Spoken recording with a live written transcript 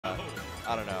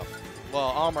I don't know. Well,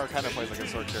 Almar kind of plays like a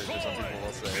sword character, some people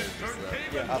will say,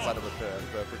 just, outside of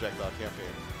the projectile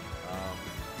campaign.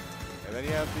 And then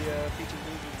you have the Peach and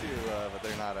Daisy too, but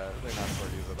they're not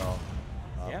swordies at all.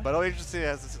 But it'll be interesting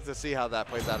to see how that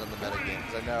plays out in the meta game,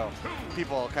 because I know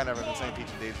people kind of are saying Peach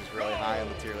and Daisy is really high on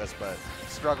the tier list, but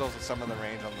struggles with some of the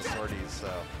range on the swordies.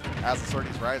 So as the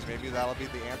swordies rise, maybe that'll be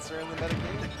the answer in the meta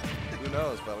game. Who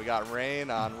knows? But we got Rayne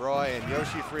on Roy and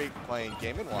YoshiFreak playing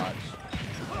Game & Watch.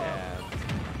 And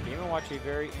Game & Watch, a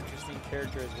very interesting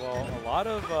character as well. A lot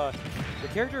of the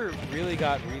character really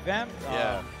got revamped.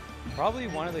 Yeah. Probably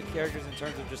one of the characters in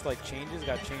terms of just like changes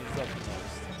got changed up the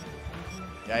most.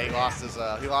 Yeah, he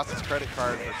lost his credit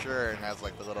card for sure, and has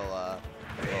like the little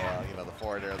you know, the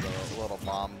forward air, the little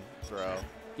bomb throw.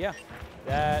 Yeah,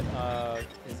 that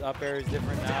his up air is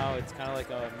different now. It's kind of like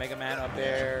a Mega Man up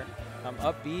air.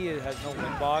 Up B, it has no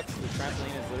win box. The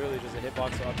trampoline is literally just a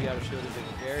hitbox, so up B out of shield is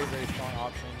a very, very strong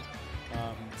option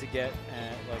to get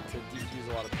and like to defuse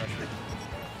a lot of pressure.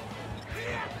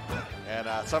 And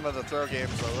some of the throw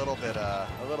games are a little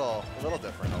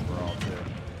different overall too.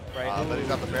 Right. But he's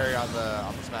got the berry on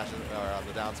the smash or on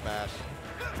the down smash,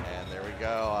 and there we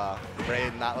go.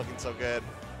 Rayne not looking so good,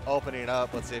 opening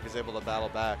up. Let's see if he's able to battle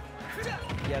back.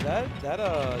 Yeah,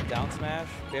 that down smash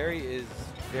berry is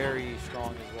very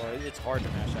strong as well. It's hard to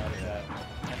mash out of that.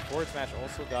 And forward smash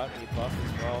also got a buff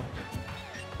as well.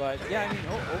 But yeah, I mean,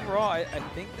 overall, I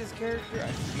think this character,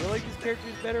 I feel like this character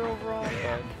is better overall,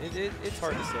 but it's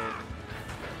hard to say.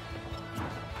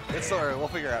 It's sorry, we'll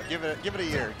figure out. Give it a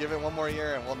year. Give it one more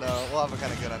year, and we'll know. We'll have a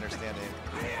kind of good understanding,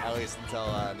 at least until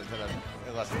Nintendo,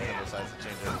 unless Nintendo decides to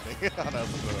change anything on us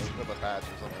with a patch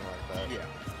or something like that. Yeah.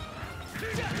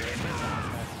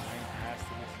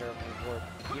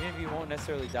 Even if you won't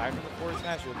necessarily die from the forward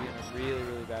smash, you'll be in a really,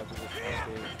 really bad position on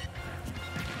stage.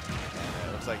 And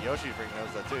it looks like YoshiFreak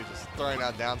knows that too, just throwing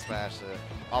out down smash,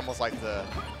 almost like to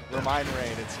remind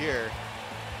Rayne it's here,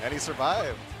 and he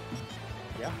survived.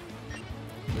 Yeah.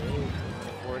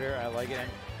 Forward air, I like it. And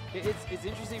it's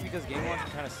interesting because Game Watch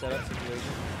can kind of set up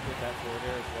situations with that forward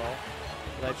air as well.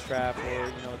 Ledge trap or,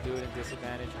 you know, do it in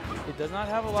disadvantage. It does not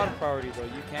have a lot of priority though.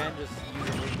 You can just use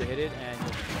a move to hit it and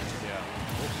with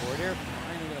forward air,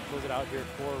 finally going to close it out here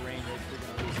for Rayne. You're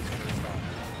going to lose his first stock.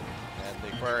 And the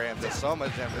aquarium does so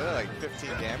much damage, like 15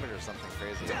 damage or something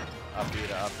crazy. Up B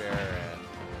to up air, and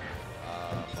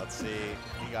let's see,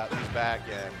 he's back,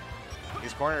 and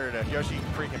he's cornered. If Yoshi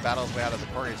freaking battles way out of the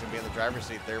corner, he's gonna be in the driver's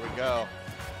seat. There we go.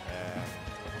 And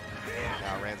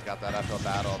now Rayne's got that uphill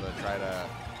battle to try to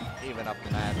even up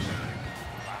the match.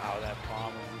 Wow, that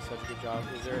bomb would do such a good job.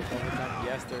 Is there a double jump?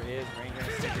 Yes, there is. Rayne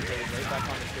gonna stick his way right back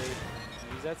on the stage.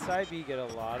 Use that side B, get a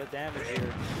lot of damage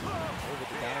here. Oh, but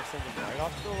the down extension right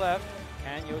off to the left.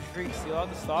 Can YoshiFreak steal out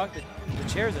the stock? The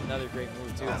chair is another great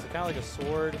move too. It's kind of like a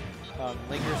sword,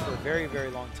 lingers for a very, very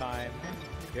long time.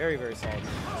 Very, very solid,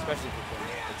 especially for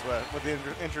Twitch. It's what, with the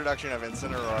introduction of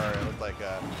Incineroar, it looked like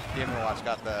Game & Watch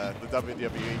got the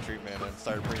WWE treatment and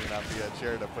started bringing out the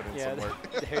chair to put in some work.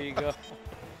 There you go.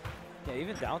 Yeah,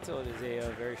 even down tilt is a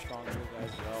very strong move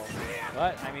as well.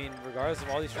 But, I mean, regardless of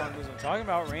all these strong moves I'm talking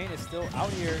about, Rayne is still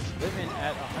out here living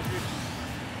at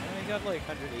 100. He got like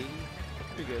 180.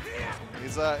 Pretty good.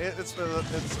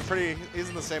 He's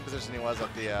in the same position he was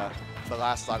at the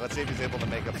last stock. Let's see if he's able to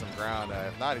make up some ground.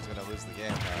 If not, he's going to lose the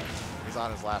game. He's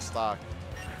on his last stock.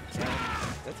 And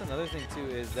that's another thing too,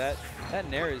 is that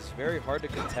nair is very hard to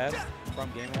contest from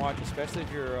Game & Watch, especially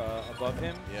if you're above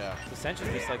him. Yeah. It's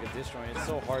essentially just like a disjoint. It's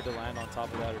so hard to land on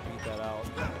top of that or beat that out.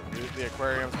 The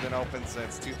aquarium's been open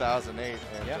since 2008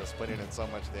 and just putting in so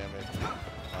much damage.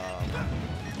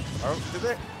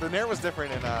 The nair was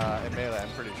different in Melee, I'm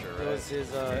pretty sure, right? It was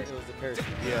his. It was the parachute.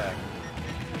 Yeah.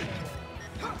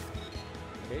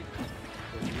 Okay.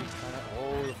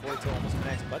 Oh, the forward tilt almost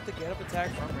connects, but the get up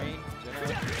attack from Rayne. Gonna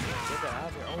get that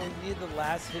out there. Oh, he needed the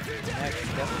last hit to connect.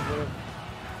 Definitely would have.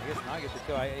 I guess not get the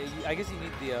kill. I guess you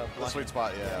need the sweet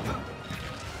spot, yeah.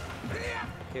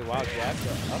 Okay, wow, jab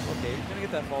up. Okay, he's gonna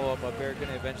get that follow up air.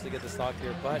 Gonna eventually get the stock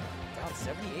here, but down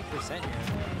 78%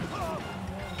 here.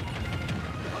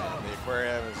 The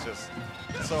aquarium is just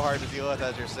so hard to deal with,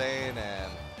 as you're saying,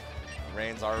 and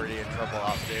Rayne's already in trouble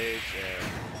off stage.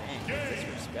 And dang,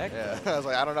 disrespect. Yeah, I was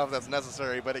like, I don't know if that's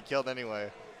necessary, but it killed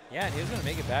anyway. Yeah, and he was going to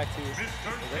make it back too.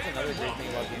 That's another great thing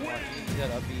about Game Watch. You can do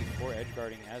that up B for edge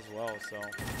guarding as well. So.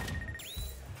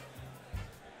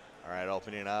 All right,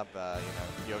 opening up.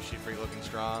 You know, YoshiFreak looking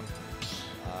strong.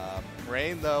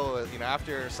 Rayne, though, you know,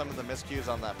 after some of the miscues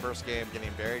on that first game,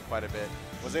 getting buried quite a bit,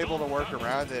 was able to work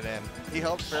around it, and he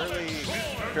held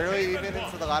fairly even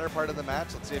into the latter part of the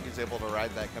match. Let's see if he's able to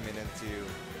ride that coming into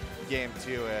game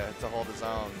 2 to hold his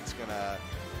own. It's gonna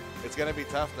It's going to be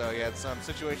tough, though. He had some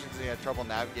situations he had trouble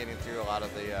navigating through a lot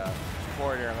of the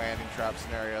forward air landing trap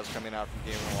scenarios coming out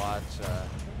from Game & Watch.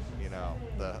 You know,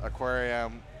 the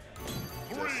aquarium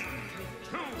just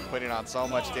putting on so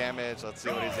much damage. Let's see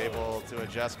what he's able to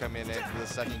adjust coming into the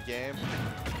second game.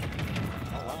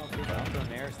 Oh, wow, okay, down throw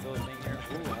there, still a thing here.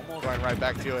 Ooh, almost. Going right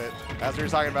back to it. As we were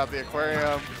talking about the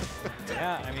aquarium.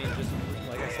 Yeah, I mean, just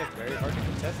like I said, very hard to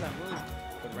contest that move.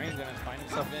 But Rayne's going to find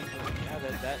himself in. Yeah,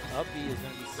 that up B is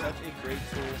going to be such a great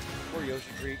tool for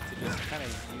YoshiFreak to just kind of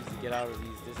use to get out of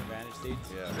these disadvantage states.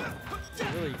 Yeah. It's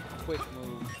a really quick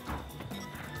move.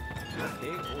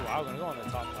 Okay, oh wow, going to go on the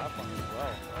top platform as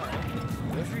well. All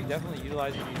right. YoshiFreak definitely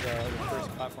utilizing these the first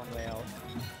platform layout.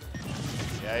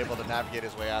 Yeah, able to navigate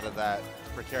his way out of that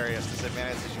precarious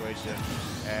disadvantage situation,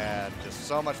 and just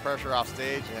so much pressure off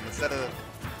stage. And instead of,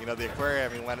 you know, the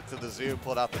aquarium, he went into the zoo,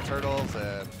 pulled out the turtles,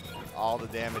 and all the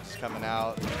damage is coming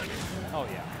out. Oh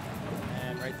yeah,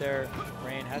 and right there,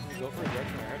 Rayne had to go for a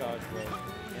directional air dodge, but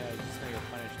yeah, he's just gonna get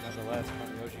punished nonetheless from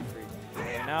YoshiFreak.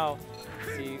 And now,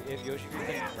 see if YoshiFreak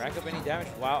can rack up any damage.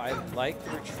 Wow, I like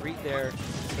the retreat there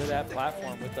to that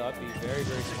platform with the up B. Very,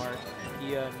 very smart. He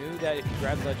knew that if he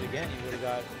grabbed ledge again, he would have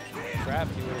got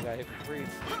trapped. He would have got hit for freeze.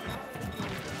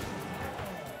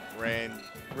 Rayne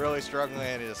really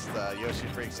struggling. Just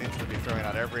YoshiFreak seems to be throwing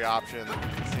out every option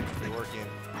that seems to be working.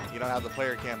 You don't have the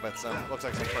player cam, but looks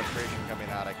like some frustration coming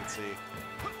out. I can see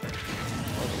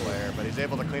the player, but he's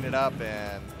able to clean it up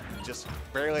and just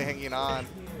barely hanging on.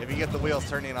 If you get the wheels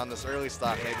turning on this early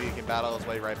stock, maybe he can battle his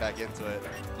way right back into it.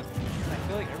 I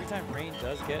feel like every time Rayne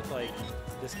does get like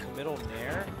this committal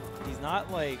nair, he's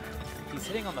not like, he's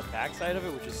hitting on the backside of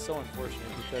it, which is so unfortunate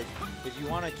because if you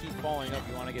want to keep following up,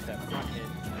 you want to get that front hit.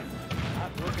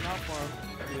 Not working out for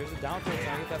him. There's a down tilt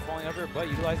trying to get that falling over, but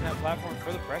utilizing that platform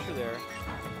for the pressure there.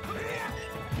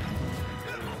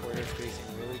 Quarter spacing,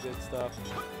 really good stuff.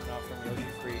 Not from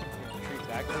YoshiFreak. Retreat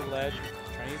back to the ledge.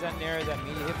 Trying to use that nair, that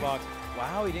meaty hitbox.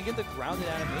 Wow, he didn't get the grounded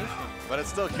animation. But it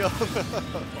still killed him.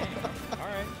 All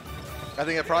right. I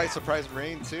think it probably surprised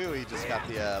Rayne too. He just got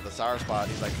the sour spot.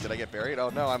 He's like, did I get buried? Oh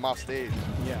no, I'm off stage.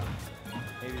 Yeah.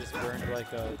 Maybe just burned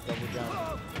like a double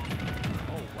jump.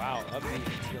 Oh wow, up B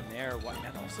into the nair.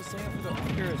 And also setting up for the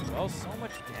under as well. So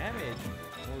much damage.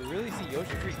 Well, we really see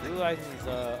YoshiFreak utilizing these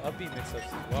up B mix-ups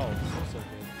as well. So good.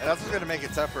 And that's what's going to make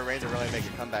it tough for Rayne to really make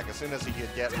a comeback. As soon as he could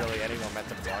get really any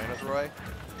momentum going with Roy,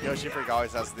 YoshiFreak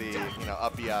always has the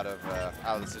up B out of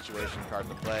the situation card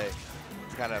to play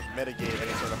to kind of mitigate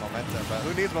any sort of momentum. But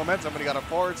who needs momentum when you got a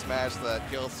forward smash that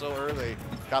kills so early?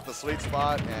 Got the sweet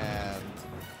spot, and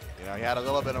he had a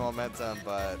little bit of momentum,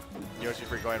 but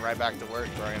YoshiFreak going right back to work,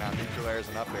 throwing out neutral airs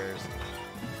and up airs.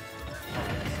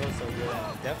 So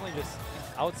good. Definitely just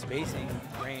outspacing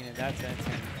Rayne in that sense.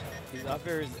 And these up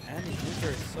airs and these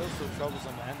neutral airs so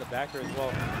troublesome, and the back air as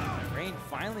well. Rayne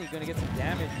finally going to get some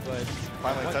damage, but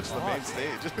finally touched the main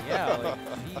stage. Yeah, like,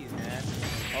 jeez, man.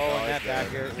 Oh, and that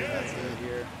back air is good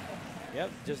here. Yep,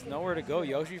 just nowhere to go.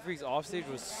 YoshiFreak's offstage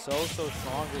was so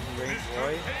strong versus Rayne's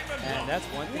Roy, and that's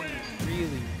one thing you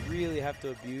really have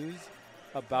to abuse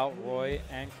about Roy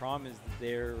and Crom is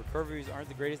their recoveries aren't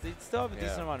the greatest. They still have a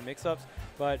decent amount of mix-ups,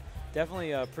 but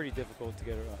definitely pretty difficult to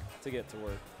get to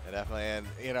work. Yeah,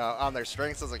 definitely, and on their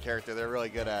strengths as a character, they're really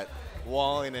good at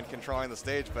walling and controlling the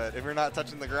stage. But if you're not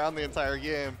touching the ground the entire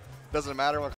game, doesn't matter what